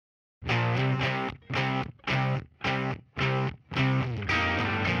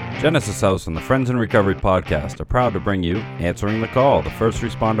Genesis House and the Friends in Recovery podcast are proud to bring you Answering the Call, the First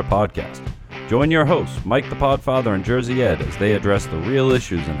Responder podcast. Join your hosts, Mike the Podfather and Jersey Ed, as they address the real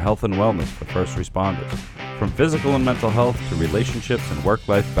issues in health and wellness for first responders. From physical and mental health to relationships and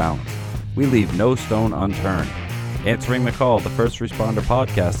work-life balance, we leave no stone unturned. Answering the Call, the First Responder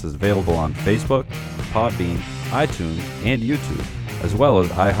podcast is available on Facebook, Podbean, iTunes, and YouTube, as well as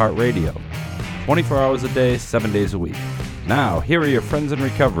iHeartRadio. 24 hours a day, 7 days a week. Now, here are your friends in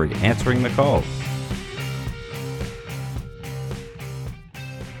recovery answering the calls.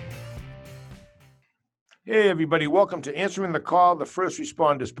 Hey, everybody. Welcome to Answering the Call, the First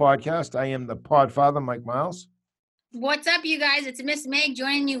Responders podcast. I am the Podfather, Mike Miles. What's up, you guys? It's Miss Meg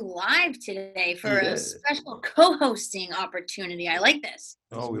joining you live today for a special co-hosting opportunity. I like this.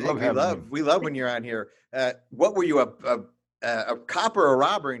 Oh, we love when you're on here. What were you, a cop or a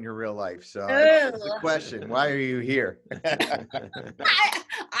robber in your real life? So that's the question. Why are you here?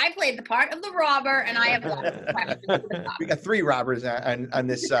 I played the part of the robber, and I have lots of questions for the cop. We got three robbers on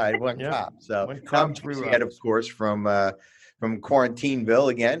this side, one cop. So one cop, three robbers. Of course, from Quarantineville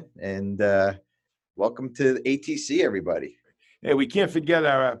again, and welcome to the ATC, everybody. Hey, we can't forget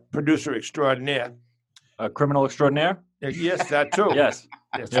our producer extraordinaire. Criminal extraordinaire? Yes, that too. Yes.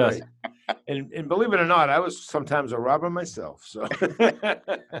 That's right. And believe it or not, I was sometimes a robber myself. So,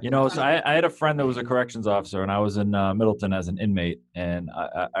 So I had a friend that was a corrections officer, and I was in Middleton as an inmate. And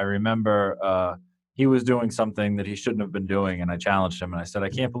I remember he was doing something that he shouldn't have been doing, and I challenged him. And I said, I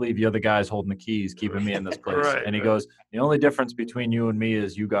can't believe you're the guys holding the keys, keeping me in this place. Right, and he goes, the only difference between you and me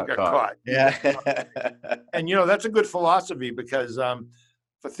is you got caught. Yeah. And, that's a good philosophy because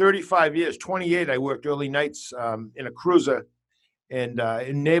for 35 years, 28, I worked early nights in a cruiser and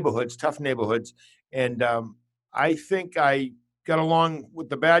in neighborhoods, tough neighborhoods. And I think I got along with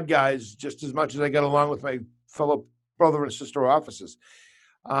the bad guys just as much as I got along with my fellow brother and sister officers.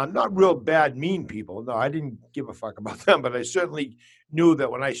 Not real bad, mean people. No, I didn't give a fuck about them, but I certainly knew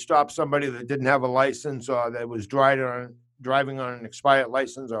that when I stopped somebody that didn't have a license or that was driving on an expired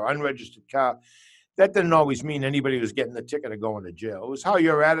license or unregistered car, that didn't always mean anybody was getting the ticket or going to jail. It was how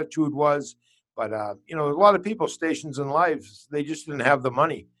your attitude was. But, a lot of people, stations in lives, they just didn't have the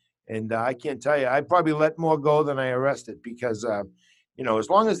money. And I can't tell you, I probably let more go than I arrested because, as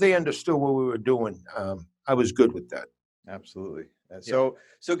long as they understood what we were doing, I was good with that. Absolutely. So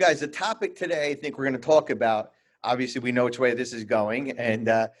guys, the topic today, I think we're going to talk about, obviously we know which way this is going, and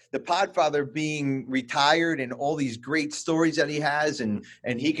the Podfather being retired and all these great stories that he has, and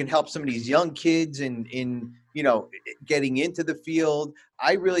he can help some of these young kids in getting into the field.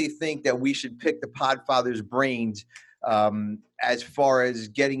 I really think that we should pick the Podfather's brains as far as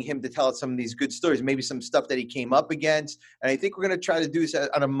getting him to tell us some of these good stories, maybe some stuff that he came up against. And I think we're going to try to do this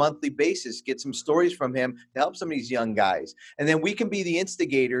on a monthly basis, get some stories from him to help some of these young guys. And then we can be the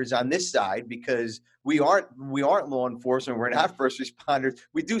instigators on this side because we aren't law enforcement. We're not first responders.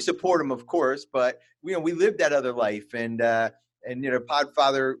 We do support them, of course, but we lived that other life. And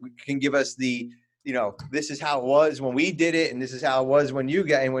Podfather can give us the, this is how it was when we did it, and this is how it was when you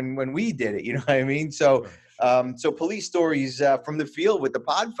got when we did it. You know what I mean? So, police stories from the field with the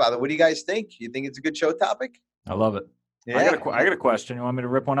Podfather. What do you guys think? You think it's a good show topic? I love it. Yeah. I got a question. You want me to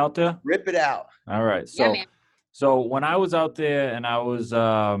rip one out there? Rip it out. All right. So when I was out there and I was,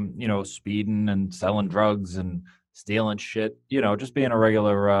 speeding and selling drugs and stealing shit, just being a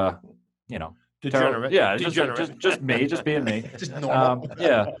regular, Degenerate. Yeah, Degenerate. just me, just being me. Just normal.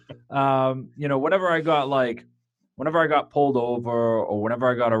 Whenever I got pulled over or whenever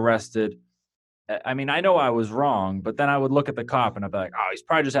I got arrested, I mean, I know I was wrong, but then I would look at the cop and I'd be like, oh, he's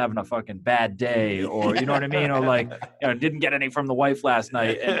probably just having a fucking bad day, or you know what I mean, or didn't get any from the wife last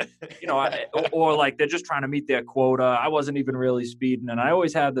night, and or like they're just trying to meet their quota. I wasn't even really speeding, and I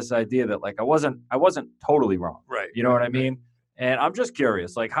always had this idea that like I wasn't totally wrong. Right. You know what I mean? And I'm just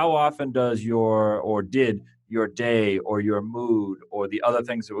curious, like how often did your day or your mood or the other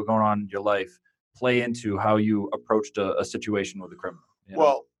things that were going on in your life play into how you approached a situation with a criminal?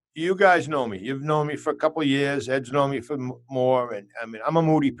 Well, you guys know me. You've known me for a couple of years. Ed's known me for more. And I mean, I'm a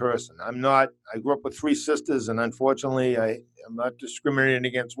moody person. I grew up with three sisters, and unfortunately, I'm not discriminating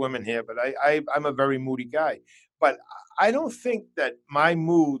against women here, but I'm a very moody guy. But I don't think that my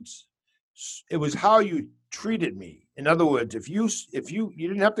moods, it was how you treated me. In other words, if you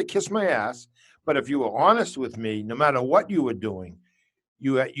didn't have to kiss my ass, but if you were honest with me, no matter what you were doing,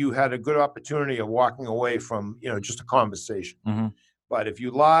 you had a good opportunity of walking away from, just a conversation. Mm-hmm. But if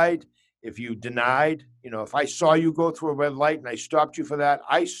you lied, if you denied, if I saw you go through a red light and I stopped you for that,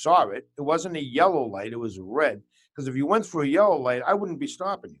 I saw it. It wasn't a yellow light. It was red. Because if you went through a yellow light, I wouldn't be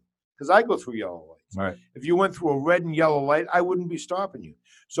stopping you because I go through yellow lights. Right. If you went through a red and yellow light, I wouldn't be stopping you.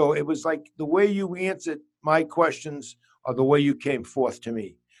 So it was like the way you answered my questions or the way you came forth to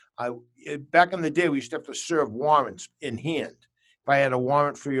me. Back in the day, we used to have to serve warrants in hand. If I had a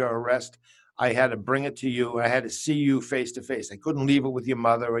warrant for your arrest, I had to bring it to you. I had to see you face to face. I couldn't leave it with your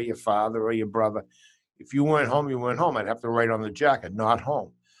mother or your father or your brother. If you weren't home, you weren't home. I'd have to write on the jacket, not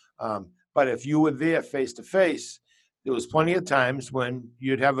home. But if you were there face to face, there was plenty of times when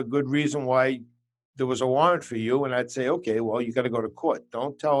you'd have a good reason why there was a warrant for you. And I'd say, okay, well, you got to go to court.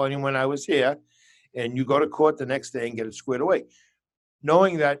 Don't tell anyone I was here. And you go to court the next day and get it squared away.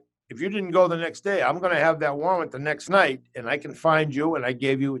 Knowing that if you didn't go the next day, I'm going to have that warrant the next night and I can find you and I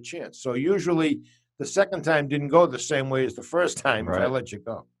gave you a chance. So usually the second time didn't go the same way as the first time if I let you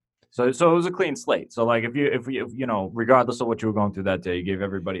go. So it was a clean slate. So like if you know, regardless of what you were going through that day, you gave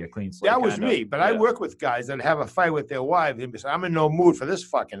everybody a clean slate. That was me, but I work with guys that have a fight with their wife and say, I'm in no mood for this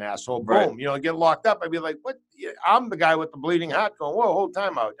fucking asshole. Boom, Right. you know, get locked up. I'd be like, what? I'm the guy with the bleeding heart going, whoa, hold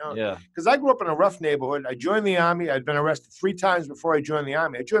time out. You know? Yeah. Because I grew up in a rough neighborhood. I joined the Army. I'd been arrested 3 times before I joined the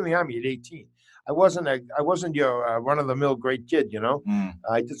Army. I joined the Army at 18. I wasn't your run-of-the-mill great kid, you know.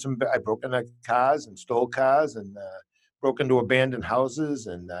 I broke into cars and stole cars and broke into abandoned houses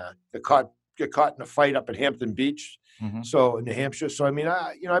and got caught in a fight up at Hampton Beach, so in New Hampshire. So I mean,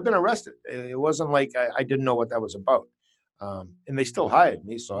 I've been arrested. It wasn't like I didn't know what that was about, and they still hired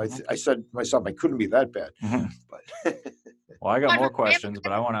me. So I said to myself, I couldn't be that bad. But Well, I got more questions,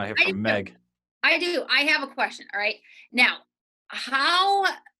 but I want to hear from Meg. I do. I have a question. All right. Now,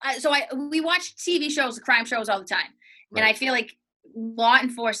 we watch TV shows, crime shows all the time. Right. And I feel like law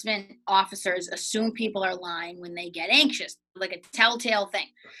enforcement officers assume people are lying when they get anxious, like a telltale thing.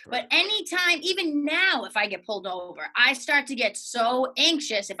 But anytime, even now, if I get pulled over, I start to get so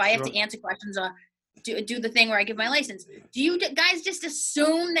anxious if I have to answer questions or do the thing where I give my license. Do you guys just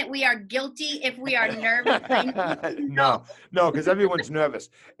assume that we are guilty if we are nervous? No, because everyone's nervous.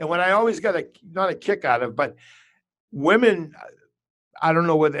 And what I always got not a kick out of, but women, I don't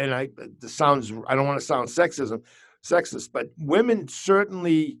know whether, and I don't want to sound sexist, but women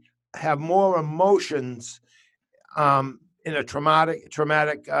certainly have more emotions in a traumatic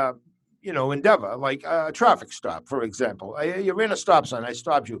endeavor, like a traffic stop, for example. You ran a stop sign, I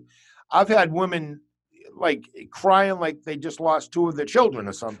stopped you. I've had women like crying like they just lost 2 of their children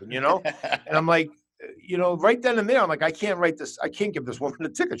or something, you know? And I'm like, right then and there, I'm like, I can't give this woman a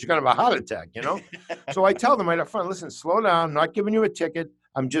ticket. She's going to have a heart attack, you know? So I tell them right up front, listen, slow down. I'm not giving you a ticket.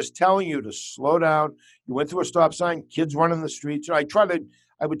 I'm just telling you to slow down. You went through a stop sign, kids running the streets. I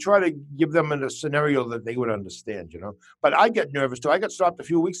would try to give them in a scenario that they would understand, you know? But I get nervous too. I got stopped a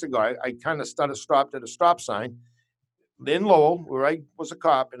few weeks ago. I kind of stopped at a stop sign in Lowell where I was a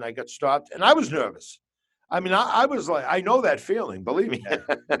cop and I got stopped and I was nervous. I mean, I was like, I know that feeling, believe me.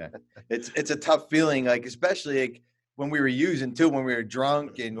 Yeah. It's a tough feeling, like, especially like when we were using too, when we were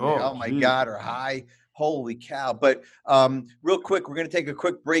drunk and oh my God, or high. Holy cow. But real quick, we're going to take a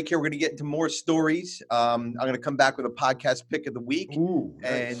quick break here. We're going to get into more stories. I'm going to come back with a podcast pick of the week. Ooh,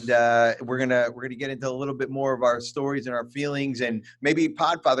 nice. And we're going to get into a little bit more of our stories and our feelings. And maybe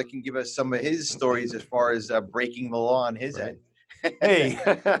Podfather can give us some of his stories as far as breaking the law on his end. Hey,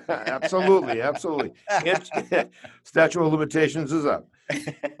 absolutely. Statute of limitations is up.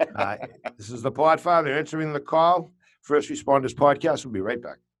 This is the Podfather answering the call. First Responders Podcast. We'll be right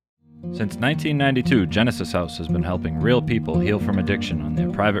back. Since 1992, Genesis House has been helping real people heal from addiction on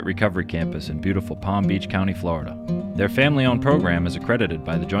their private recovery campus in beautiful Palm Beach County, Florida. Their family-owned program is accredited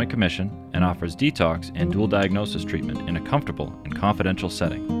by the Joint Commission and offers detox and dual diagnosis treatment in a comfortable and confidential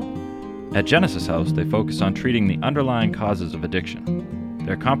setting. At Genesis House, they focus on treating the underlying causes of addiction.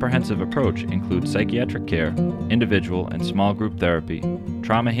 Their comprehensive approach includes psychiatric care, individual and small group therapy,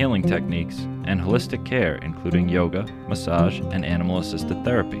 trauma healing techniques, and holistic care including yoga, massage, and animal-assisted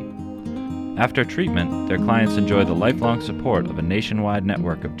therapy. After treatment, their clients enjoy the lifelong support of a nationwide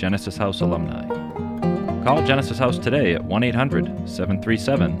network of Genesis House alumni. Call Genesis House today at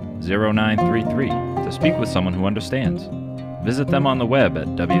 1-800-737-0933 to speak with someone who understands. Visit them on the web at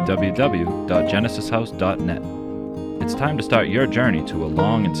www.genesishouse.net. It's time to start your journey to a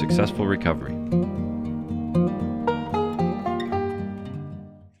long and successful recovery.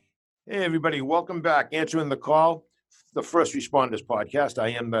 Hey, everybody. Welcome back. Answering the call, the First Responders Podcast. I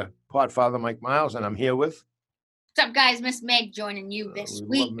am the Podfather, Mike Miles, and I'm here with... What's up, guys? Miss Meg joining you this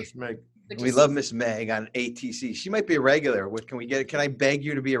week. Love Miss Meg. We love Miss Meg on ATC. She might be a regular. Can I beg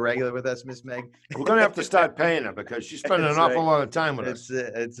you to be a regular with us, Miss Meg? We're going to have to start paying her because she's spending an awful lot of time with us.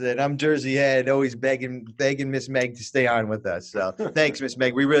 It's it. I'm Jersey Ed, always begging Miss Meg to stay on with us. So thanks, Miss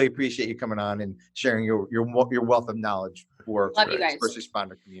Meg. We really appreciate you coming on and sharing your wealth of knowledge. for Love you guys. first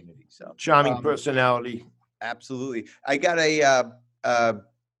responder community. So Charming personality. absolutely. I got a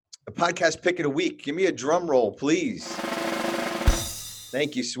podcast pick of the week. Give me a drum roll, please.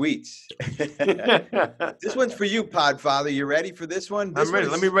 Thank you, sweets. This one's for you, Podfather. You ready for this one? This I'm ready.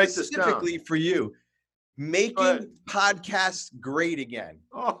 one Let is me write this down. specifically for you. Making ahead. podcasts great again.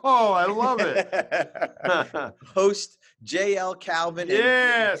 Oh, I love it. Host J.L. Calvin. and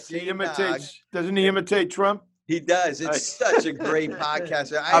Yes, Jay he Nog. imitates. Doesn't he imitate Trump? He does. It's such a great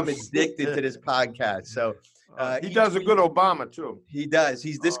podcast. I'm addicted to this podcast. So He each does a week- good Obama too. He does.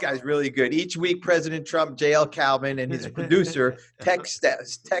 This guy's really good. Each week, President Trump, J.L. Calvin, and his producer, tech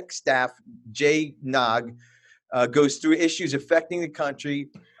staff, Jay Nog, goes through issues affecting the country,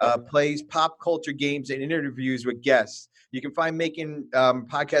 plays pop culture games, and interviews with guests. You can find Making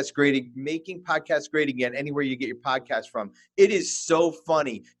Podcasts Great Again anywhere you get your podcast from. It is so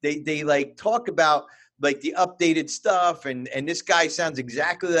funny. They like talk about like the updated stuff, and this guy sounds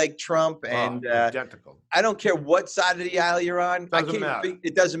exactly like Trump, and Identical. I don't care what side of the aisle you're on. Doesn't matter.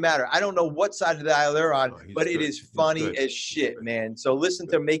 It doesn't matter. I don't know what side of the aisle they're on, Oh, he's but it good. is He's funny good. as shit, good. man. So listen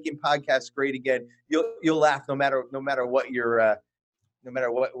Good. to Making Podcasts Great Again. You'll laugh no matter what you're no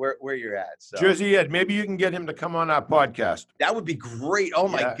matter where you're at. So Jersey Ed, maybe you can get him to come on our podcast. that would be great. Oh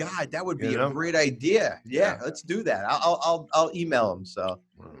my Yeah. God, that would be You a know? great idea. Yeah, Yeah. let's do that. I'll email him. So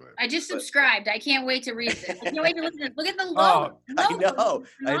I just subscribed. I can't wait to read this. I can't wait to look at this. Look at the Oh, logo. I Logo is know.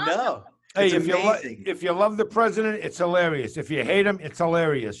 phenomenal. Hey, It's if amazing. you love the president, it's hilarious. If you hate him, it's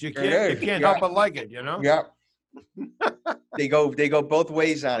hilarious. You It can't is, help yeah. but like it, you know? Yeah. They go both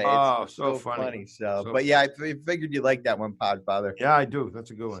ways on it. It's Oh, so funny. So, So but yeah, I figured you liked that one, Podfather. Yeah, I do.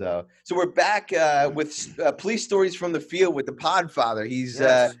 That's a good one. So we're back with police stories from the field with the Podfather.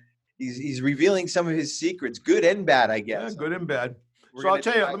 Yes. He's revealing some of his secrets, good and bad, I Yeah, guess. good and bad. We're So I'll gonna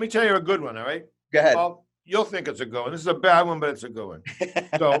tell you, try- let me tell you a good one, all right? Go ahead. Well, you'll think it's a good one. This is a bad one, but it's a good one.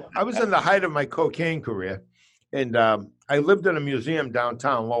 So I was in the height of my cocaine career, and I lived in a museum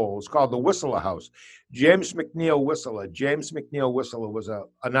downtown Lowell. It's called the Whistler House. James McNeil Whistler. James McNeil Whistler was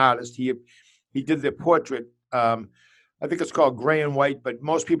an artist. He did the portrait. I think it's called Gray and White, but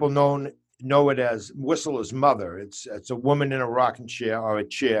most people know it as Whistler's mother. It's a woman in a rocking chair or a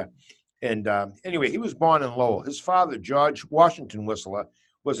chair. And anyway, he was born in Lowell. His father, George Washington Whistler,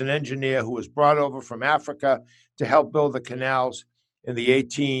 was an engineer who was brought over from Africa to help build the canals in the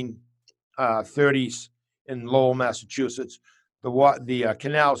 1830s in Lowell, Massachusetts. The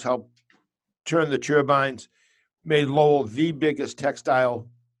canals helped turn the turbines, made Lowell the biggest textile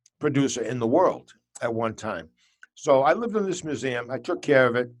producer in the world at one time. So I lived in this museum. I took care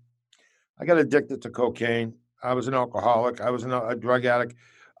of it. I got addicted to cocaine. I was an alcoholic. I was a drug addict,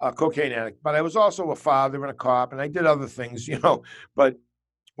 a cocaine addict. But I was also a father and a cop, and I did other things, you know. But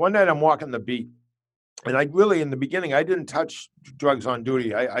one night I'm walking the beat, and I really, in the beginning, I didn't touch drugs on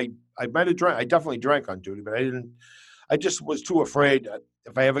duty. I might have drank. I definitely drank on duty, but I didn't. I just was too afraid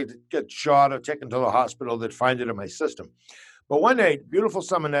if I ever get shot or taken to the hospital, they'd find it in my system. But one night, beautiful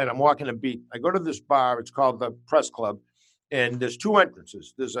summer night, I'm walking the beat. I go to this bar. It's called the Press Club, and there's two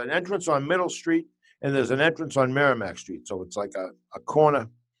entrances. There's an entrance on Middle Street, and there's an entrance on Merrimack Street. So it's like a corner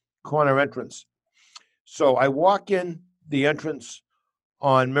entrance. So I walk in the entrance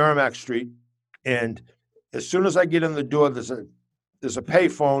on Merrimack Street, and as soon as I get in the door, there's a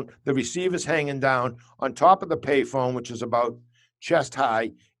payphone. The receiver's hanging down. On top of the payphone, which is about chest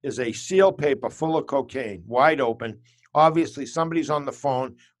high, is a seal paper full of cocaine, wide open. Obviously, somebody's on the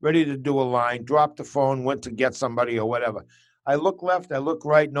phone, ready to do a line, dropped the phone, went to get somebody or whatever. I look left, I look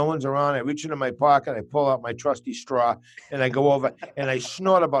right, no one's around. I reach into my pocket, I pull out my trusty straw, and I go over and I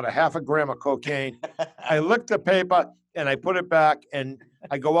snort about a half a gram of cocaine. I lick the paper and I put it back, and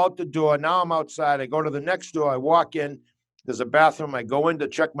I go out the door. Now I'm outside. I go to the next door. I walk in. There's a bathroom. I go in to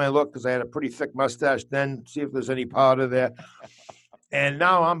check my look because I had a pretty thick mustache then, see if there's any powder there. And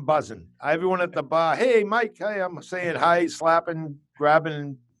now I'm buzzing. Everyone at the bar, hey, Mike, hey, I'm saying hi, slapping,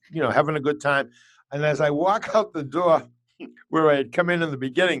 grabbing, you know, having a good time. And as I walk out the door where I had come in the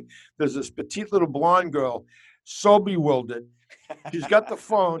beginning, there's this petite little blonde girl, so bewildered. She's got the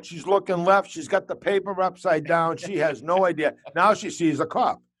phone. She's looking left. She's got the paper upside down. She has no idea. Now she sees a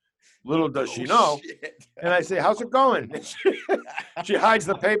cop. Little does she know. Shit. And I say, how's it going? And she hides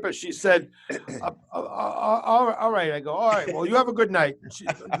the paper. She said, all right. I go, all right, well, you have a good night. And she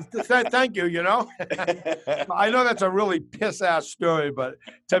said, thank you, you know. I know that's a really piss-ass story, but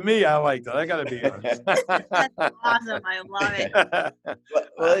to me, I liked it. I got to be honest. That's awesome. I love it.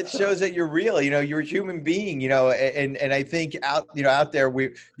 Well, it shows that you're real. You know, you're a human being. You know, and I think out there,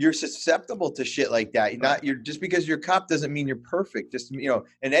 you're susceptible to shit like that. You're just because you're a cop doesn't mean you're perfect. Just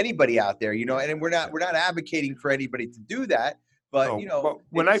and anybody out there, and we're not advocating for anybody to do that, but No, you know, but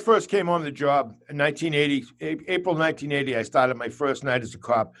when I first came on the job in 1980, April 1980, I started my first night as a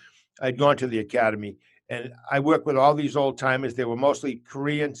cop. I'd gone to the academy, and I worked with all these old timers. They were mostly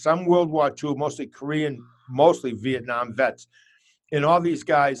Korean, some World War II, mostly Korean, mostly Vietnam vets. And all these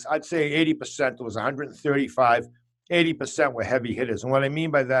guys, I'd say 80%, there was 135, 80% were heavy hitters. And what I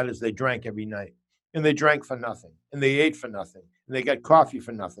mean by that is they drank every night, and they drank for nothing, and they ate for nothing, and they got coffee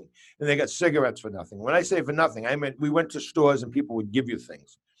for nothing, and they got cigarettes for nothing. When I say for nothing, I meant we went to stores and people would give you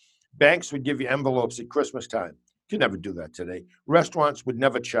things. Banks would give you envelopes at Christmas time. You could never do that today. Restaurants would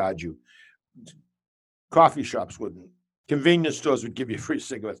never charge you. Coffee shops wouldn't. Convenience stores would give you free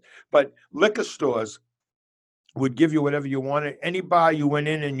cigarettes. But liquor stores would give you whatever you wanted. Any bar you went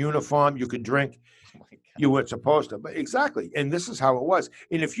in uniform, you could drink. You weren't supposed to, but exactly. And this is how it was.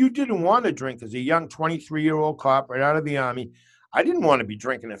 And if you didn't want to drink as a young 23-year-old cop right out of the Army, I didn't want to be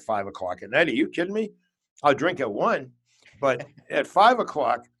drinking at 5 o'clock at night. Are you kidding me? I'll drink at 1. But at 5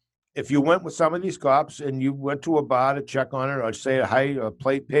 o'clock, if you went with some of these cops and you went to a bar to check on it or say hi or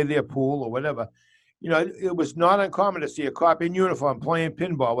pay their pool or whatever, you know, it was not uncommon to see a cop in uniform playing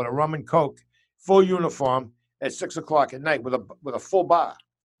pinball with a rum and coke, full uniform at 6 o'clock at night with a full bar,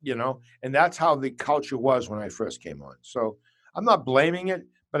 you know, and that's how the culture was when I first came on. So I'm not blaming it,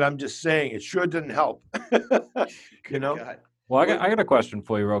 but I'm just saying it sure didn't help, you know? God. Well, I got a question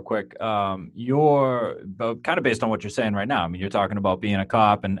for you real quick. You're kind of based on what you're saying right now. I mean, you're talking about being a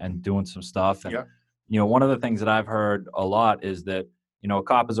cop and doing some stuff. And, Yeah. you know, one of the things that I've heard a lot is that, you know, a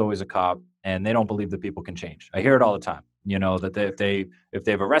cop is always a cop and they don't believe that people can change. I hear it all the time. You know, that if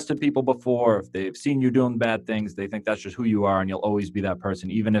they've arrested people before, if they've seen you doing bad things, they think that's just who you are and you'll always be that person,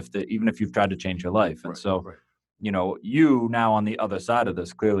 even if you've tried to change your life. And Right. you know, you now on the other side of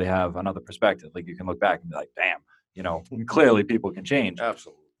this clearly have another perspective. Like you can look back and be like, damn, you know, clearly people can change.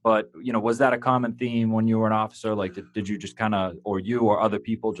 Absolutely. But, you know, was that a common theme when you were an officer? Like, did you just kind of, or you or other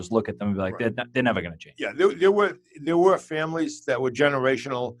people just look at them and be like, Right. they're never going to change? Yeah, there were families that were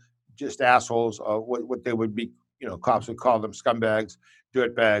generational, just assholes, or what they would be, you know, cops would call them scumbags,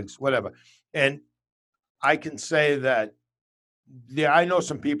 dirtbags, whatever. And I can say that I know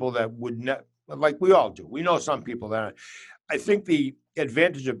some people that would not, like we all do. We know some people that I think the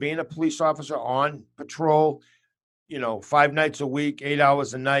advantage of being a police officer on patrol, you know, 5 nights a week, 8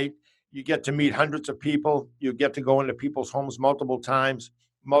 hours a night, you get to meet hundreds of people. You get to go into people's homes multiple times,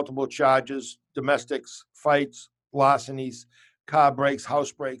 multiple charges, domestics, fights, larcenies, car breaks,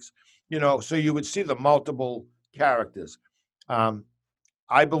 house breaks, you know, so you would see the multiple characters.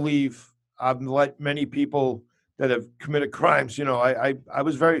 I believe I've let many people that have committed crimes, you know, I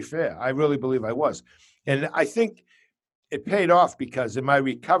was very fair. I really believe I was. And I think it paid off because in my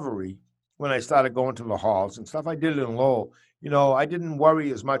recovery, when I started going to the halls and stuff, I did it in Lowell, you know, I didn't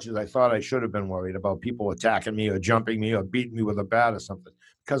worry as much as I thought I should have been worried about people attacking me or jumping me or beating me with a bat or something,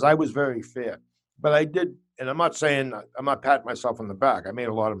 because I was very fair. But I did, and I'm not patting myself on the back. I made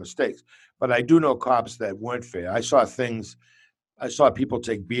a lot of mistakes, but I do know cops that weren't fair. I saw people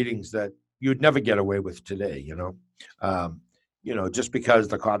take beatings that you'd never get away with today, you know, just because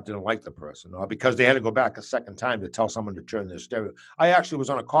the cop didn't like the person or because they had to go back a second time to tell someone to turn their stereo. I actually was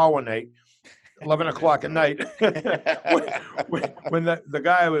on a call one night, 11 o'clock at night, when the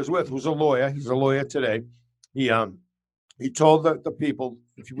guy I was with, who's a lawyer, he's a lawyer today, he told the people,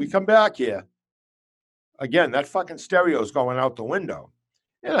 if we come back here, again, that fucking stereo is going out the window.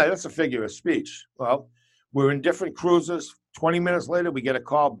 Yeah, that's a figure of speech. Well, we're in different cruisers. 20 minutes later, we get a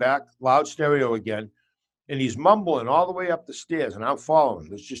call back, loud stereo again. And he's mumbling all the way up the stairs, and I'm following.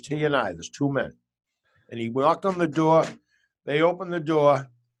 There's just he and I. There's 2 men. And he knocked on the door. They opened the door.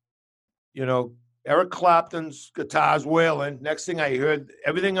 You know, Eric Clapton's guitars wailing. Next thing I heard,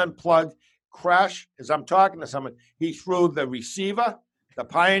 everything unplugged, crash. As I'm talking to someone, he threw the receiver, the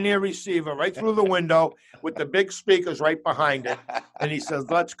Pioneer receiver, right through the window with the big speakers right behind it. And he says,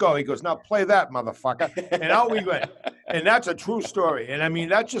 let's go. He goes, now play that, motherfucker. And out we went. And that's a true story. And I mean,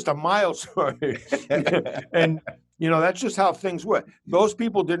 that's just a mild story. And, you know, that's just how things were. Those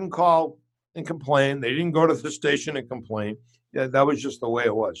people didn't call and complain. They didn't go to the station and complain. Yeah, that was just the way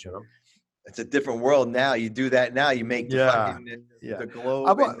it was, you know. It's a different world now. You do that now. You make the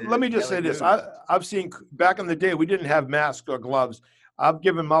globe. Let me just say this. I've seen back in the day, we didn't have masks or gloves. I've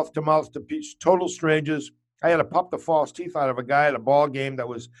given mouth to mouth to total strangers. I had to pop the false teeth out of a guy at a ball game that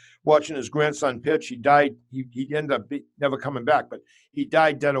was watching his grandson pitch. He died. He ended up never coming back, but he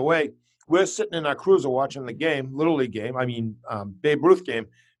died dead away. We're sitting in our cruiser watching the game, Little League game. Babe Ruth game.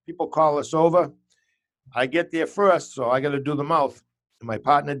 People call us over. I get there first, so I got to do the mouth. And my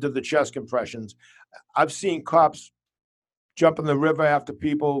partner did the chest compressions. I've seen cops jump in the river after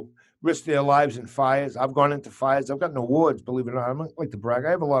people, risk their lives in fires. I've gone into fires. I've gotten awards, believe it or not. I don't like to brag.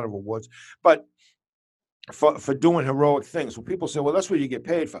 I have a lot of awards, but for doing heroic things. Well, people say, well, that's what you get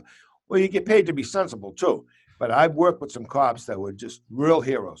paid for. Well, you get paid to be sensible too. But I've worked with some cops that were just real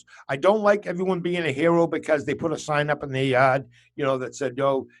heroes. I don't like everyone being a hero because they put a sign up in their yard, that said,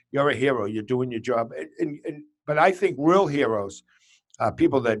 "Yo, you're a hero. You're doing your job." But I think real heroes are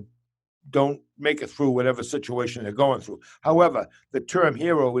people that don't make it through whatever situation they're going through. However, the term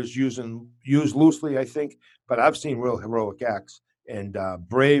hero is used loosely, I think. But I've seen real heroic acts and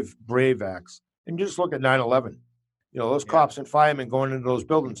brave acts. And just look at 9/11. Those cops and firemen going into those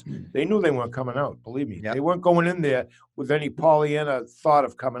buildings, they knew they weren't coming out. Believe me, They weren't going in there with any Pollyanna thought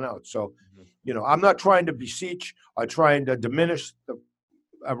of coming out. So, I'm not trying to beseech or trying to diminish the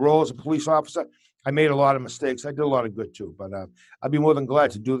role as a police officer. I made a lot of mistakes. I did a lot of good too, but I'd be more than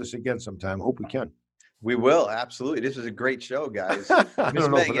glad to do this again sometime. Hope we can. We will, absolutely. This was a great show, guys. Ms.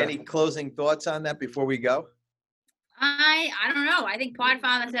 Meg, any closing thoughts on that before we go? I don't know. I think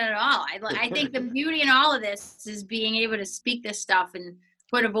Podfather said it all. I think the beauty in all of this is being able to speak this stuff and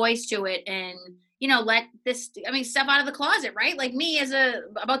put a voice to it and, let this, step out of the closet, right? Like me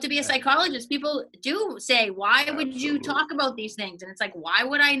about to be a psychologist, people do say, why would you talk about these things? And it's like, why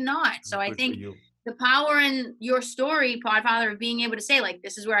would I not? So I think the power in your story, Podfather, of being able to say, like,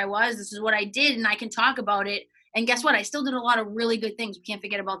 this is where I was, this is what I did, and I can talk about it. And guess what? I still did a lot of really good things. We can't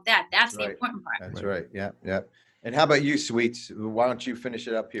forget about that. That's the important part. That's right. Yeah. And how about you, Sweets? Why don't you finish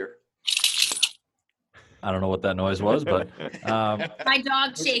it up here? I don't know what that noise was, but my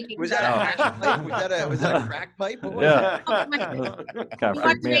dog shaking. Was that a crack pipe? Was that a crack pipe? Yeah. Kind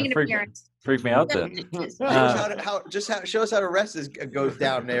of freaked me out then. Show us how the rest goes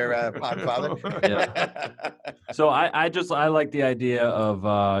down there, Podfather. Yeah. So I like the idea of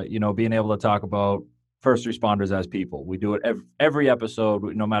being able to talk about first responders as people. We do it every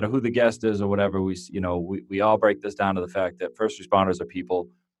episode, no matter who the guest is or whatever. We all break this down to the fact that first responders are people.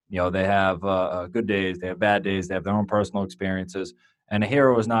 They have good days, they have bad days, they have their own personal experiences. And a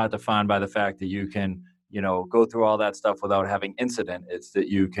hero is not defined by the fact that you can, go through all that stuff without having incident. It's that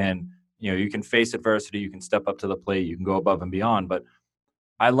you can face adversity, you can step up to the plate, you can go above and beyond. But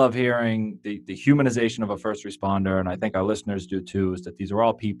I love hearing the humanization of a first responder, and I think our listeners do too, is that these are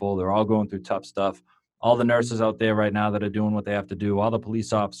all people, they're all going through tough stuff. All the nurses out there right now that are doing what they have to do, all the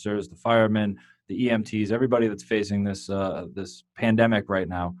police officers, the firemen, the EMTs, everybody that's facing this pandemic right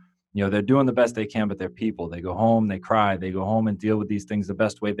now, they're doing the best they can, but they're people. They go home, they cry, they go home and deal with these things the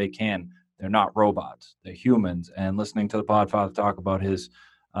best way they can. They're not robots, they're humans. And listening to the Podfather talk about his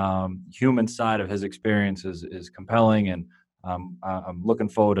human side of his experiences is compelling. And I'm looking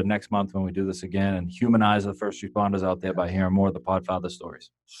forward to next month when we do this again and humanize the first responders out there by hearing more of the Podfather stories.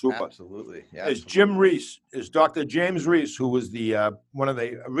 Super. Absolutely. As Jim Reese, as Dr. James Reese, who was the one of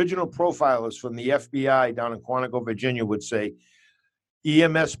the original profilers from the FBI down in Quantico, Virginia, would say,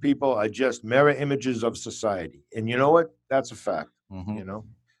 EMS people are just mirror images of society. And you know what? That's a fact,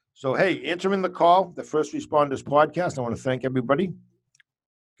 So, hey, answering the call, the First Responders Podcast, I want to thank everybody.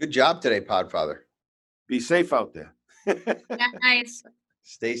 Good job today, Podfather. Be safe out there. Nice.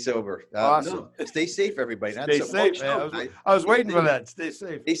 Stay sober. Awesome. No, stay safe, everybody. Stay safe. I was waiting for that. Stay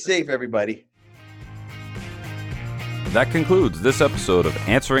safe. Stay safe, everybody. That concludes this episode of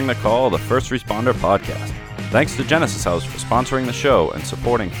Answering the Call, the First Responder Podcast. Thanks to Genesis House for sponsoring the show and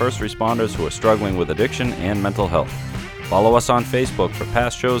supporting first responders who are struggling with addiction and mental health. Follow us on Facebook for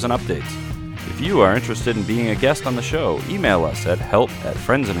past shows and updates. If you are interested in being a guest on the show, email us at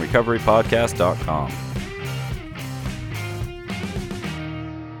help@friendsandrecoverypodcast.com.